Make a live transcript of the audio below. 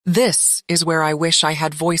This is where I wish I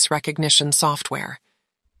had voice recognition software.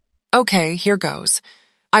 Okay, here goes.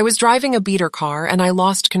 I was driving a beater car and I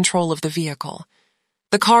lost control of the vehicle.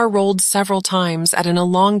 The car rolled several times at an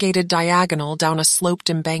elongated diagonal down a sloped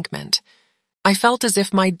embankment. I felt as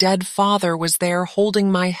if my dead father was there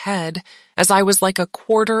holding my head as I was like a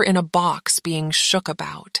quarter in a box being shook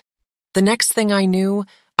about. The next thing I knew,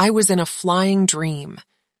 I was in a flying dream.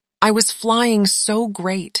 I was flying so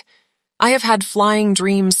great. I have had flying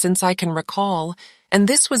dreams since I can recall, and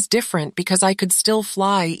this was different because I could still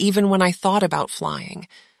fly even when I thought about flying.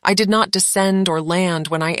 I did not descend or land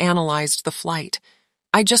when I analyzed the flight.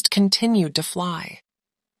 I just continued to fly.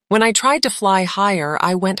 When I tried to fly higher,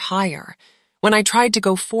 I went higher. When I tried to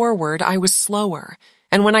go forward, I was slower,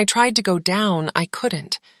 and when I tried to go down, I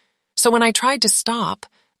couldn't. So when I tried to stop,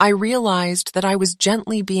 I realized that I was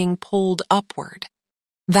gently being pulled upward.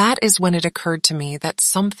 That is when it occurred to me that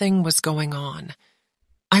something was going on.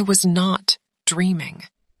 I was not dreaming.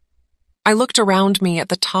 I looked around me at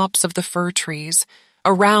the tops of the fir trees,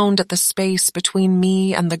 around at the space between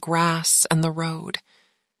me and the grass and the road.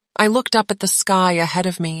 I looked up at the sky ahead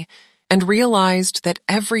of me and realized that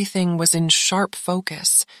everything was in sharp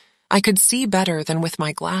focus. I could see better than with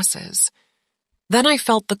my glasses. Then I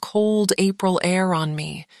felt the cold April air on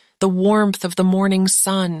me, the warmth of the morning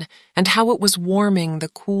sun, and how it was warming the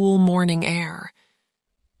cool morning air.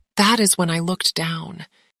 That is when I looked down.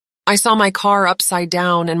 I saw my car upside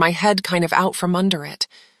down and my head kind of out from under it.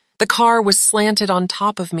 The car was slanted on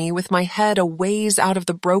top of me with my head a ways out of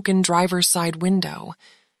the broken driver's side window.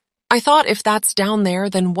 I thought, if that's down there,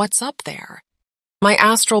 then what's up there? My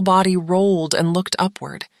astral body rolled and looked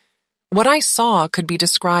upward. What I saw could be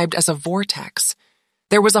described as a vortex.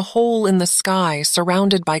 There was a hole in the sky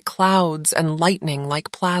surrounded by clouds and lightning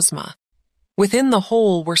like plasma. Within the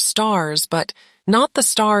hole were stars, but not the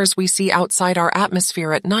stars we see outside our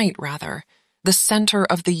atmosphere at night, rather, the center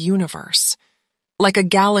of the universe. Like a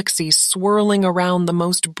galaxy swirling around the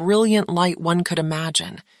most brilliant light one could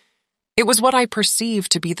imagine. It was what I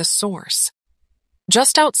perceived to be the source.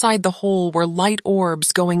 Just outside the hole were light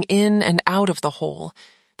orbs going in and out of the hole.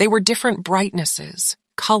 They were different brightnesses,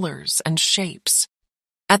 colors, and shapes.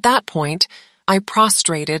 At that point, I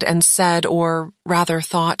prostrated and said, or rather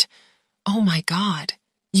thought, "Oh my God,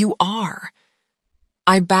 you are."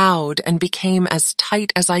 I bowed and became as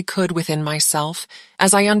tight as I could within myself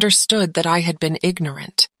as I understood that I had been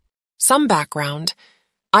ignorant. Some background.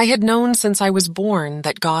 I had known since I was born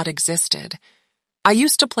that God existed. I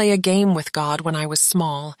used to play a game with God when I was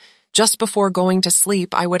small. Just before going to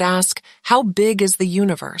sleep, I would ask, "How big is the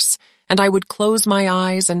universe?" And I would close my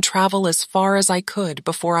eyes and travel as far as I could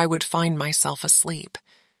before I would find myself asleep.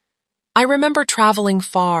 I remember traveling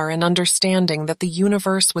far and understanding that the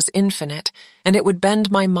universe was infinite, and it would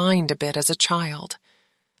bend my mind a bit as a child.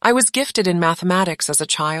 I was gifted in mathematics as a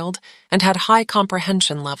child and had high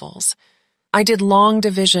comprehension levels. I did long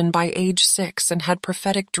division by age 6 and had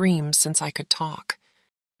prophetic dreams since I could talk.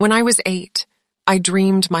 When I was 8, I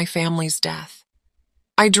dreamed my family's death.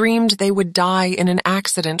 I dreamed they would die in an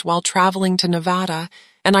accident while traveling to Nevada,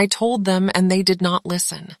 and I told them and they did not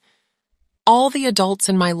listen. All the adults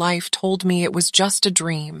in my life told me it was just a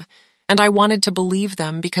dream, and I wanted to believe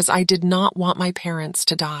them because I did not want my parents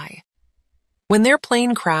to die. When their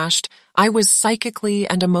plane crashed, I was psychically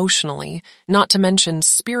and emotionally, not to mention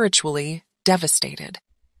spiritually, devastated.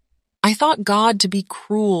 I thought God to be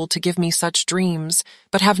cruel to give me such dreams,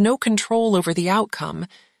 but have no control over the outcome,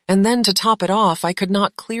 and then to top it off, I could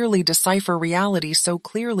not clearly decipher reality so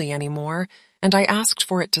clearly anymore, and I asked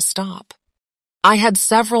for it to stop. I had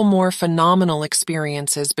several more phenomenal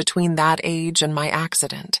experiences between that age and my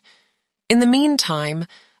accident. In the meantime,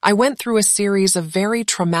 I went through a series of very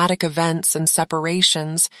traumatic events and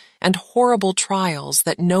separations and horrible trials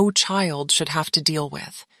that no child should have to deal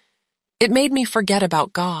with. It made me forget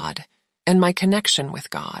about God and my connection with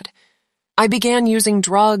God. I began using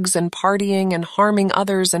drugs and partying and harming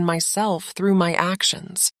others and myself through my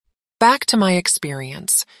actions. Back to my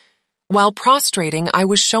experience. While prostrating, I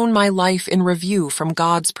was shown my life in review from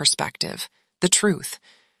God's perspective, the truth.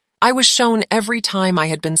 I was shown every time I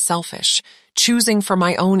had been selfish, choosing for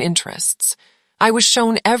my own interests. I was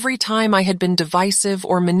shown every time I had been divisive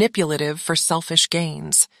or manipulative for selfish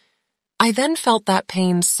gains. I then felt that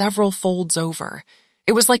pain several folds over.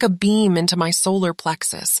 It was like a beam into my solar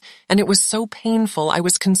plexus, and it was so painful I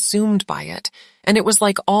was consumed by it, and it was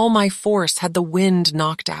like all my force had the wind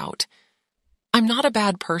knocked out. I'm not a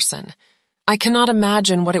bad person. I cannot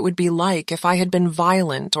imagine what it would be like if I had been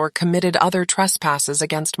violent or committed other trespasses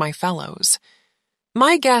against my fellows.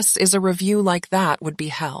 My guess is a review like that would be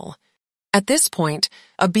hell. At this point,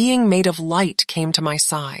 a being made of light came to my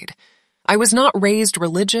side. I was not raised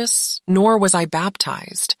religious, nor was I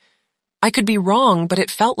baptized. I could be wrong, but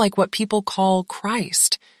it felt like what people call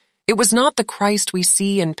Christ. It was not the Christ we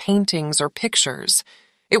see in paintings or pictures.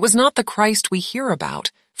 It was not the Christ we hear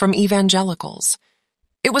about from evangelicals.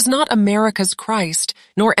 It was not America's Christ,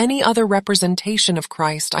 nor any other representation of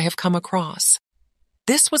Christ I have come across.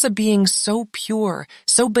 This was a being so pure,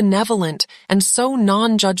 so benevolent, and so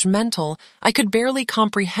non-judgmental, I could barely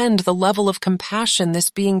comprehend the level of compassion this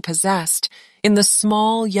being possessed in the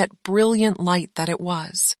small yet brilliant light that it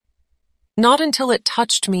was. Not until it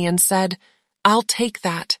touched me and said, "I'll take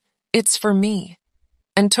that, it's for me,"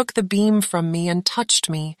 and took the beam from me and touched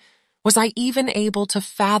me, was I even able to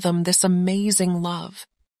fathom this amazing love.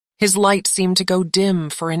 His light seemed to go dim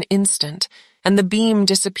for an instant, and the beam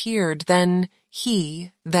disappeared. Then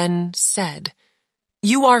he said,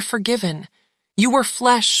 "You are forgiven. You were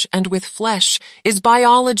flesh, and with flesh is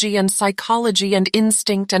biology and psychology and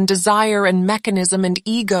instinct and desire and mechanism and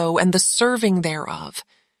ego and the serving thereof.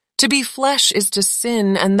 To be flesh is to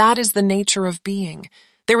sin, and that is the nature of being.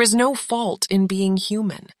 There is no fault in being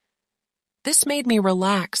human." This made me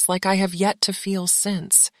relax like I have yet to feel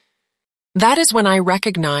since. That is when I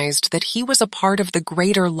recognized that he was a part of the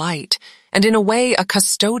greater light, and in a way a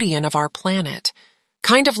custodian of our planet,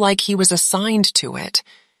 kind of like he was assigned to it.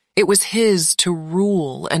 It was his to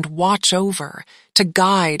rule and watch over, to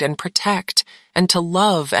guide and protect, and to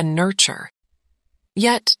love and nurture.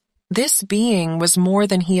 Yet, this being was more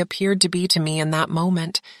than he appeared to be to me in that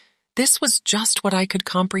moment. This was just what I could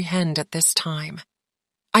comprehend at this time.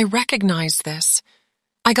 I recognized this.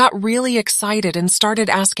 I got really excited and started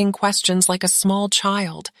asking questions like a small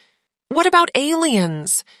child. What about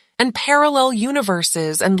aliens and parallel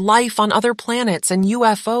universes and life on other planets and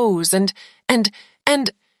UFOs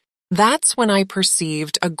and that's when I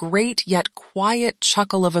perceived a great yet quiet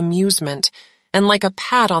chuckle of amusement and like a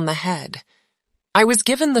pat on the head. I was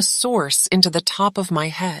given the source into the top of my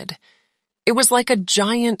head. It was like a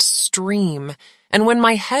giant stream, and when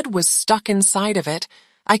my head was stuck inside of it,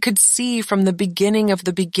 I could see from the beginning of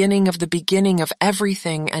the beginning of the beginning of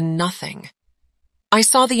everything and nothing. I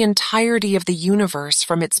saw the entirety of the universe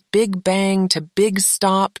from its big bang to big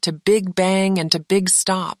stop to big bang and to big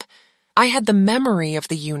stop. I had the memory of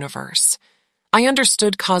the universe. I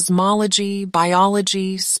understood cosmology,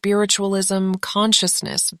 biology, spiritualism,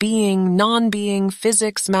 consciousness, being, non-being,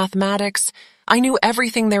 physics, mathematics. I knew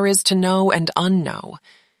everything there is to know and unknow.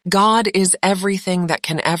 God is everything that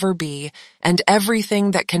can ever be, and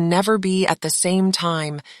everything that can never be at the same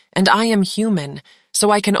time, and I am human, so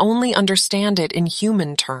I can only understand it in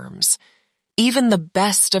human terms. Even the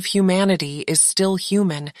best of humanity is still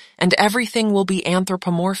human, and everything will be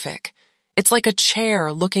anthropomorphic. It's like a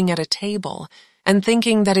chair looking at a table, and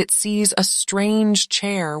thinking that it sees a strange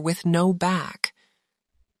chair with no back.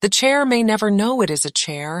 The chair may never know it is a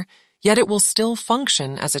chair, yet it will still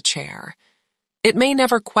function as a chair. It may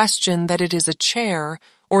never question that it is a chair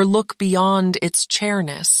or look beyond its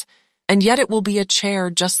chairness, and yet it will be a chair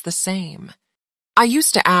just the same. I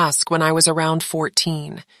used to ask when I was around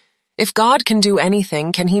 14, if God can do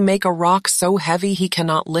anything, can he make a rock so heavy he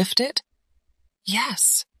cannot lift it?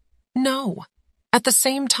 Yes. No. At the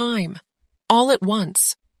same time. All at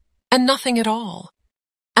once. And nothing at all.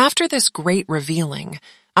 After this great revealing,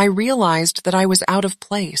 I realized that I was out of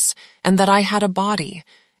place and that I had a body,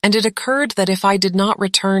 and it occurred that if I did not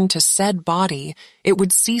return to said body, it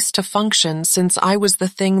would cease to function since I was the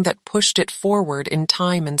thing that pushed it forward in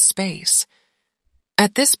time and space.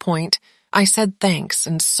 At this point, I said thanks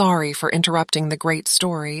and sorry for interrupting the great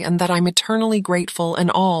story and that I'm eternally grateful and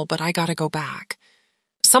all, but I gotta go back.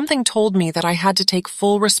 Something told me that I had to take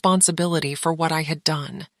full responsibility for what I had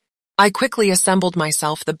done. I quickly assembled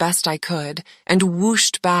myself the best I could and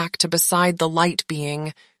whooshed back to beside the light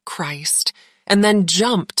being, Christ, and then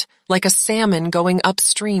jumped like a salmon going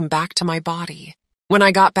upstream back to my body. When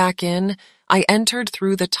I got back in, I entered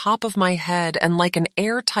through the top of my head and like an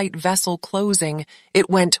airtight vessel closing, it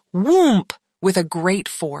went whoomp with a great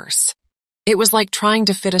force. It was like trying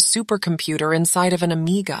to fit a supercomputer inside of an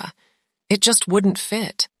Amiga. It just wouldn't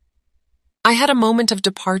fit. I had a moment of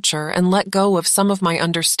departure and let go of some of my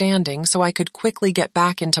understanding so I could quickly get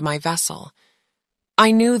back into my vessel.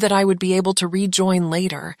 I knew that I would be able to rejoin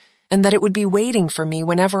later and that it would be waiting for me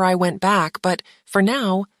whenever I went back, but for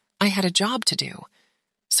now, I had a job to do.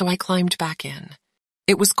 So I climbed back in.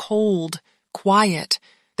 It was cold, quiet,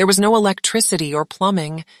 there was no electricity or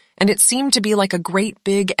plumbing, and it seemed to be like a great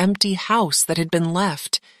big empty house that had been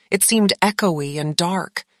left. It seemed echoey and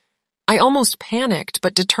dark. I almost panicked,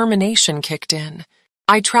 but determination kicked in.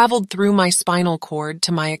 I traveled through my spinal cord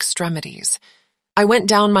to my extremities. I went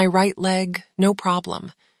down my right leg, no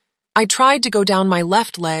problem. I tried to go down my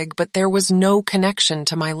left leg, but there was no connection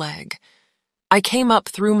to my leg. I came up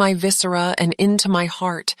through my viscera and into my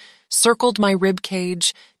heart, circled my rib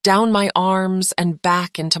cage, down my arms, and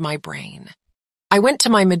back into my brain. I went to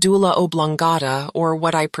my medulla oblongata, or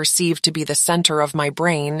what I perceived to be the center of my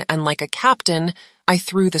brain, and like a captain, I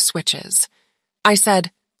threw the switches. I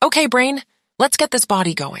said, "Okay, brain, let's get this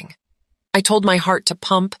body going." I told my heart to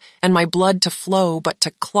pump and my blood to flow, but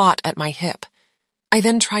to clot at my hip. I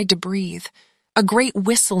then tried to breathe. A great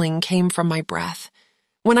whistling came from my breath.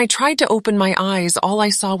 When I tried to open my eyes, all I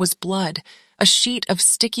saw was blood. A sheet of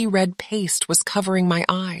sticky red paste was covering my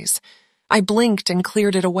eyes. I blinked and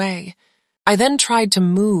cleared it away. I then tried to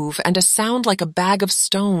move, and a sound like a bag of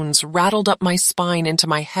stones rattled up my spine into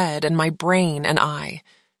my head, and my brain and I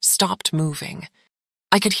stopped moving.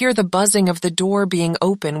 I could hear the buzzing of the door being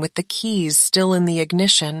open with the keys still in the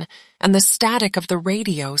ignition and the static of the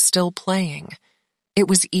radio still playing. It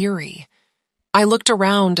was eerie. I looked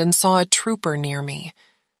around and saw a trooper near me.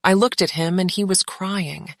 I looked at him and he was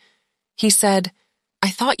crying. He said, "I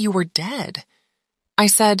thought you were dead." I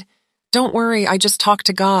said, "Don't worry, I just talked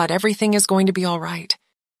to God. Everything is going to be all right."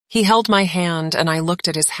 He held my hand and I looked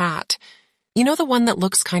at his hat. You know the one that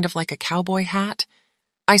looks kind of like a cowboy hat?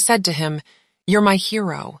 I said to him, "You're my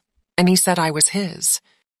hero," and he said I was his.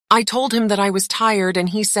 I told him that I was tired and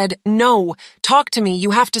he said, "No, talk to me,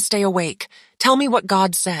 you have to stay awake. Tell me what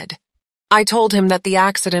God said." I told him that the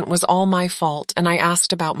accident was all my fault and I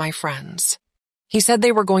asked about my friends. He said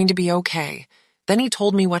they were going to be okay. Then he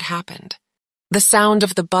told me what happened. The sound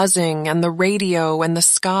of the buzzing and the radio and the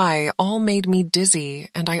sky all made me dizzy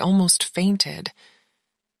and I almost fainted.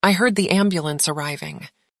 I heard the ambulance arriving.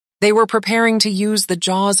 They were preparing to use the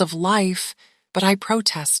jaws of life, but I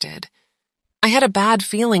protested. I had a bad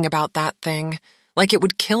feeling about that thing, like it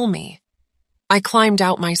would kill me. I climbed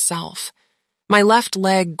out myself. My left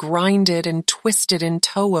leg grinded and twisted in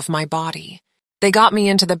tow of my body. They got me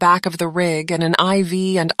into the back of the rig and an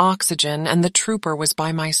IV and oxygen, and the trooper was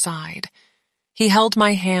by my side. He held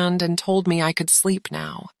my hand and told me I could sleep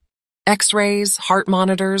now. X-rays, heart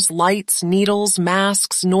monitors, lights, needles,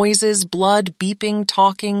 masks, noises, blood, beeping,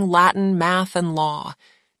 talking, Latin, math, and law.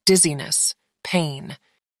 Dizziness, pain.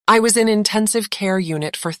 I was in intensive care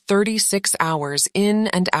unit for 36 hours in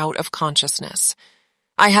and out of consciousness.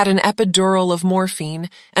 I had an epidural of morphine,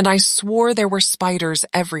 and I swore there were spiders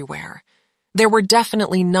everywhere. There were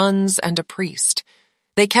definitely nuns and a priest.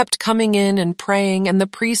 They kept coming in and praying, and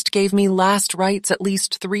the priest gave me last rites at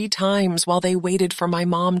least 3 times while they waited for my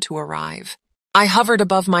mom to arrive. I hovered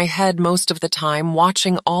above my head most of the time,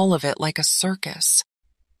 watching all of it like a circus.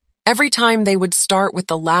 Every time they would start with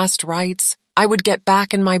the last rites, I would get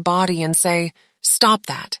back in my body and say, "Stop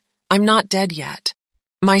that. I'm not dead yet."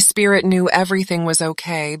 My spirit knew everything was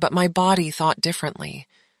okay, but my body thought differently.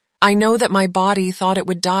 I know that my body thought it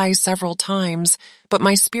would die several times, but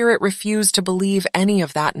my spirit refused to believe any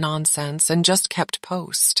of that nonsense and just kept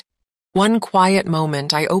post. One quiet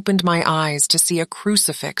moment, I opened my eyes to see a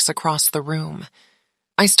crucifix across the room.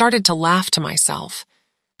 I started to laugh to myself.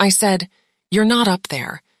 I said, "You're not up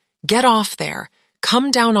there. Get off there.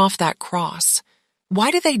 Come down off that cross."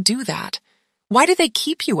 Why do they do that? Why do they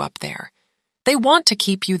keep you up there? They want to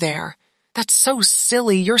keep you there. That's so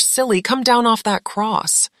silly. You're silly. Come down off that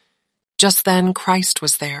cross. Just then, Christ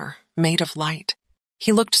was there, made of light.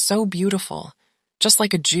 He looked so beautiful, just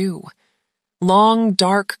like a Jew. Long,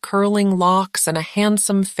 dark, curling locks and a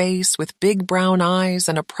handsome face with big brown eyes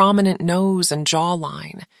and a prominent nose and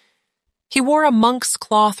jawline. He wore a monk's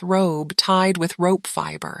cloth robe tied with rope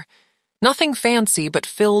fiber. Nothing fancy, but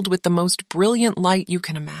filled with the most brilliant light you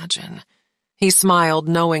can imagine. He smiled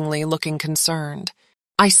knowingly, looking concerned.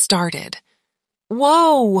 I started.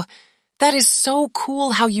 "Whoa! That is so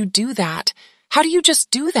cool how you do that. How do you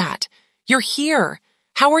just do that? You're here.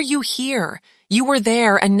 How are you here? You were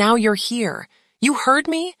there and now you're here. You heard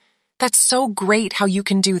me? That's so great how you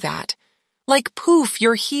can do that. Like poof,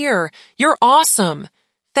 you're here. You're awesome.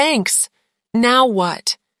 Thanks. Now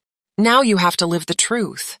what? Now you have to live the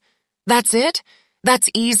truth. That's it?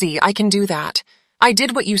 That's easy. I can do that. I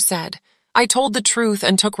did what you said. I told the truth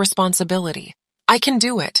and took responsibility. I can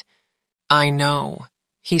do it." "I know."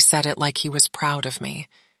 He said it like he was proud of me.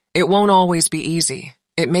 "It won't always be easy.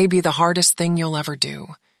 It may be the hardest thing you'll ever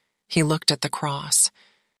do." He looked at the cross.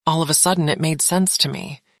 All of a sudden, it made sense to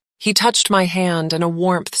me. He touched my hand and a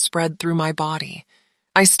warmth spread through my body.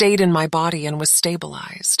 I stayed in my body and was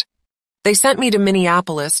stabilized. They sent me to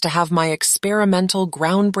Minneapolis to have my experimental,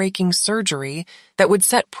 groundbreaking surgery that would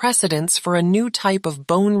set precedents for a new type of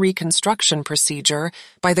bone reconstruction procedure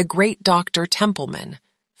by the great Dr. Templeman.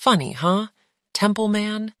 Funny, huh?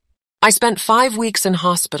 Templeman? I spent 5 weeks in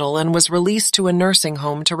hospital and was released to a nursing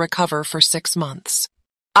home to recover for 6 months.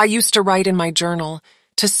 I used to write in my journal,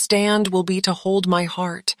 "To stand will be to hold my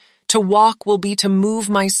heart, to walk will be to move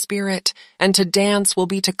my spirit, and to dance will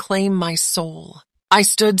be to claim my soul." I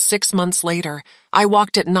stood 6 months later. I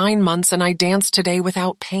walked at 9 months and I danced today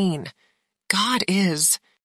without pain. God is.